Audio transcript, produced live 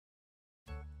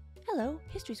Hello,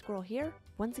 History Squirrel here,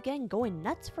 once again going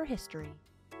nuts for history.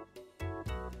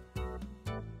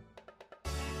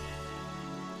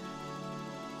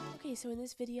 Okay, so in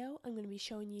this video, I'm going to be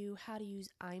showing you how to use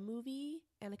iMovie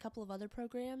and a couple of other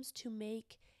programs to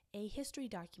make a history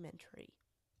documentary.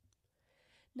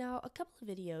 Now, a couple of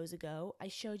videos ago, I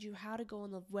showed you how to go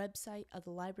on the website of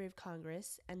the Library of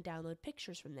Congress and download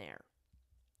pictures from there.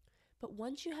 But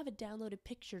once you have a downloaded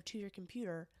picture to your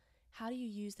computer, how do you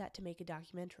use that to make a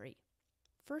documentary?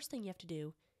 First thing you have to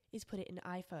do is put it in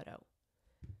iPhoto.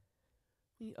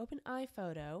 When you open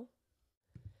iPhoto,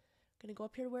 I'm going to go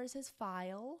up here where it says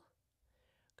File.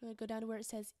 I'm going to go down to where it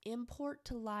says Import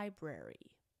to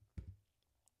Library.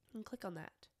 And click on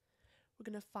that. We're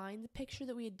going to find the picture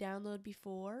that we had downloaded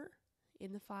before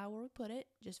in the file where we put it.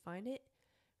 Just find it.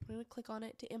 We're going to click on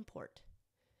it to import.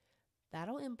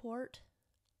 That'll import.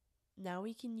 Now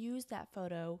we can use that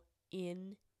photo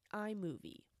in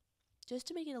iMovie. Just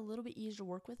to make it a little bit easier to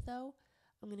work with though,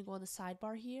 I'm going to go on the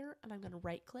sidebar here and I'm going to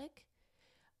right click.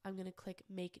 I'm going to click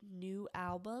Make New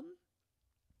Album.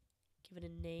 Give it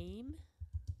a name.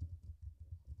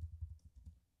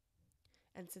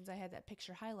 And since I had that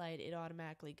picture highlighted, it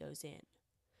automatically goes in.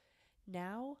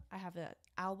 Now I have an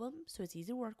album, so it's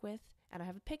easy to work with, and I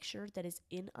have a picture that is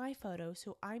in iPhoto,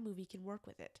 so iMovie can work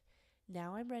with it.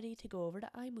 Now I'm ready to go over to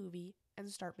iMovie and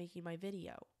start making my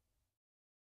video.